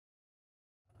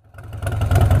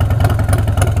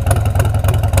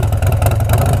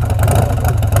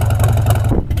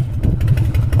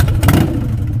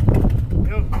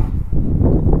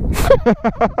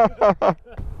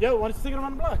Yo, why don't you take it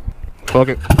around the block? Fuck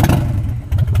it.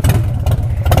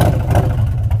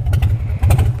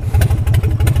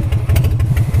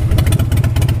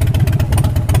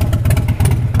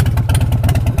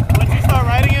 Once you start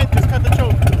riding it, just cut the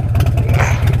choke.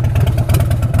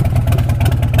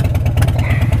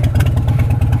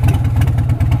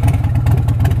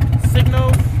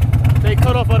 Signals, they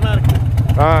cut off automatically.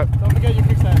 Alright. Don't forget your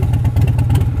kickstand.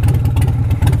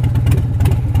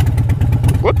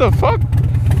 What the fuck?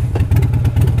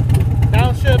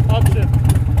 Downshift, upshift.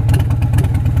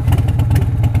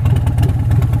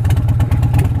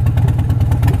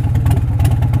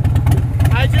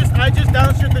 I just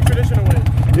downshift the traditional way.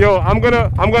 Yo, I'm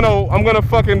gonna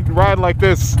fucking ride like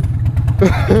this.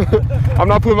 I'm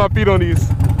not putting my feet on these.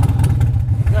 Go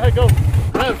ahead, go.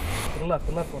 Left. To the left,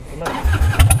 the left one, the left.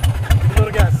 A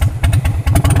little gas.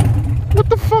 What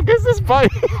the fuck is this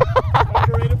bike?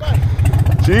 Operated bike.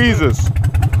 Jesus.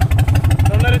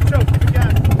 Don't let it choke, keep it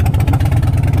gas.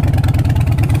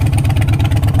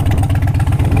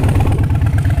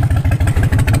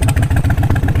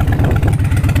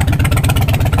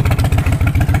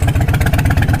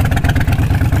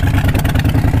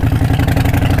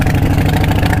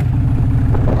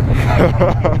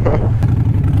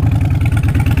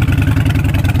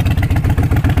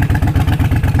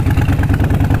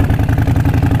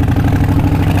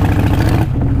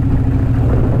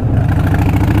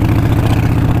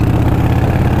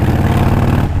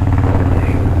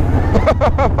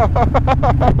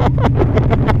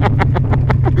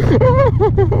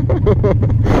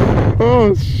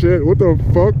 Oh shit, what the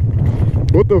fuck?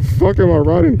 What the fuck am I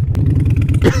riding?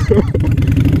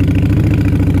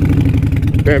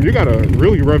 Damn, you gotta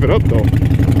really rev it up though.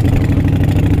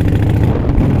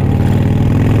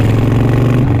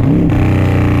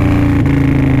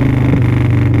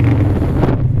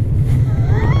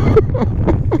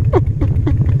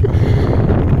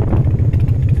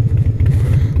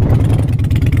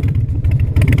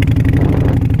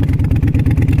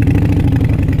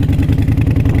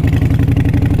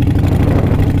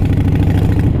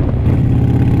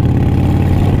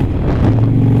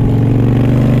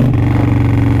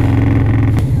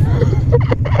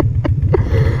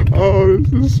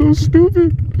 This is so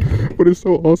stupid, but it's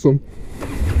so awesome.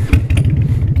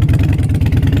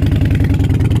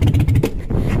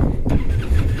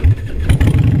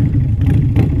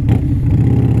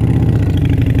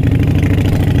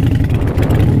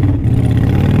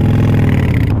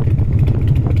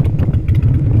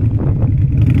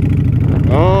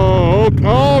 Oh,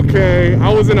 okay.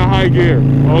 I was in a high gear.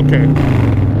 Okay.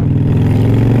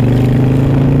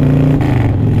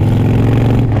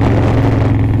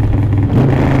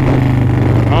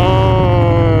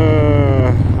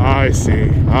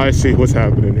 I see what's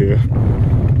happening here.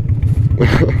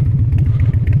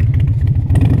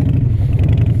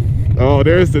 Oh,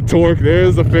 there's the torque.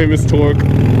 There's the famous torque.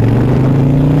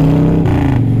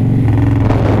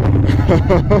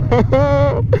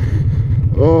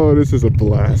 Oh, this is a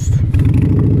blast.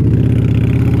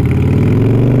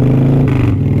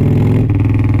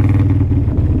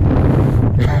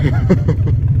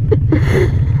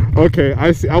 Okay,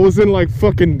 I see. I was in like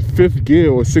fucking 5th gear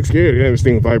or 6th gear. Yeah, this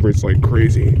thing vibrates like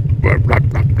crazy.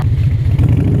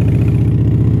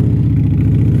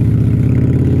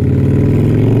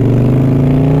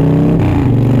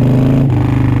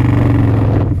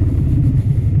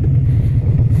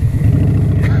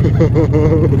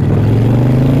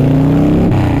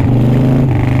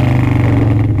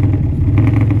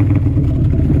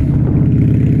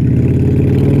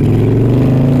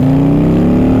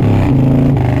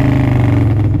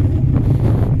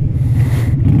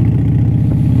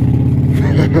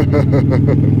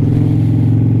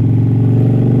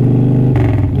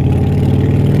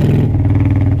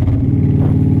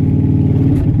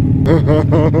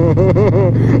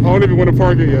 I don't even want to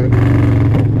park it yet.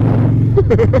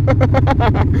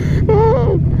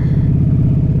 Oh,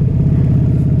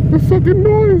 the fucking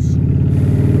noise.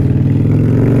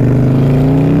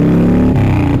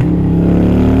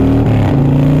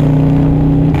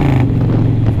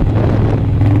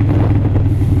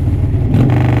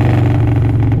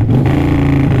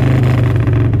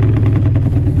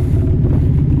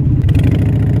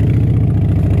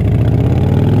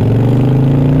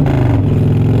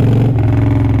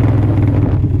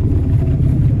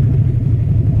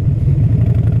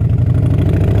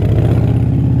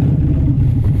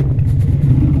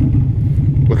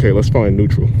 Okay, let's find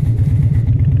neutral.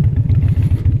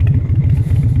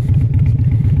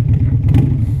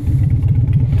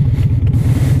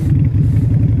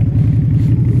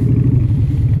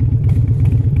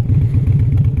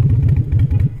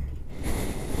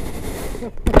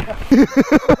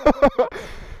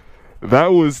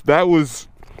 That was.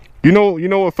 You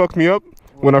know what fucked me up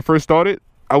when I first started?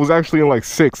 I was actually in like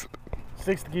 6th.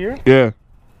 6th gear? Yeah.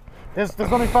 There's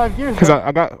only 5 gears. Cause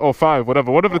I got 5,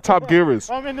 whatever the top gear is.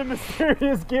 I'm in the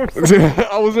mysterious gear.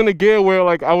 I was in a gear where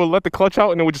like I would let the clutch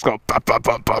out and it would just go pop, pop,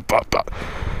 pop, pop, pop, pop.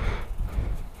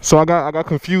 So I got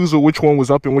confused with which one was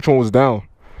up and which one was down.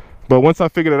 But once I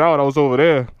figured it out, I was over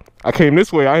there. I came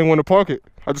this way. I didn't want to park it.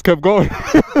 I just kept going.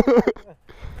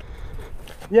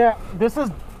 Yeah, this is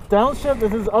downshift,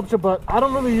 this is upshift, but I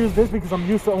don't really use this because I'm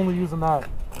used to only using that.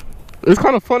 It's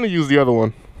kind of fun to use the other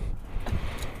one.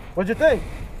 What'd you think?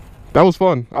 That was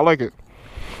fun. I like it.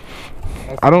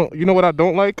 You know what I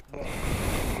don't like?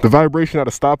 The vibration at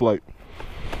a stoplight.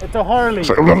 It's a Harley.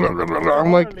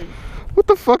 I'm like, what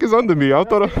the fuck is under me? I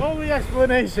thought the only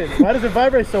explanation. Why does it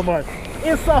vibrate so much?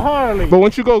 It's a Harley. But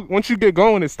once you get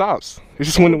going, it stops. It's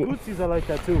just when Gucci's are like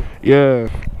that too. Yeah.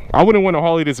 I wouldn't want a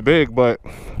Harley this big, but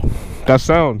that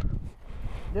sound.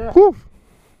 Yeah. Whew.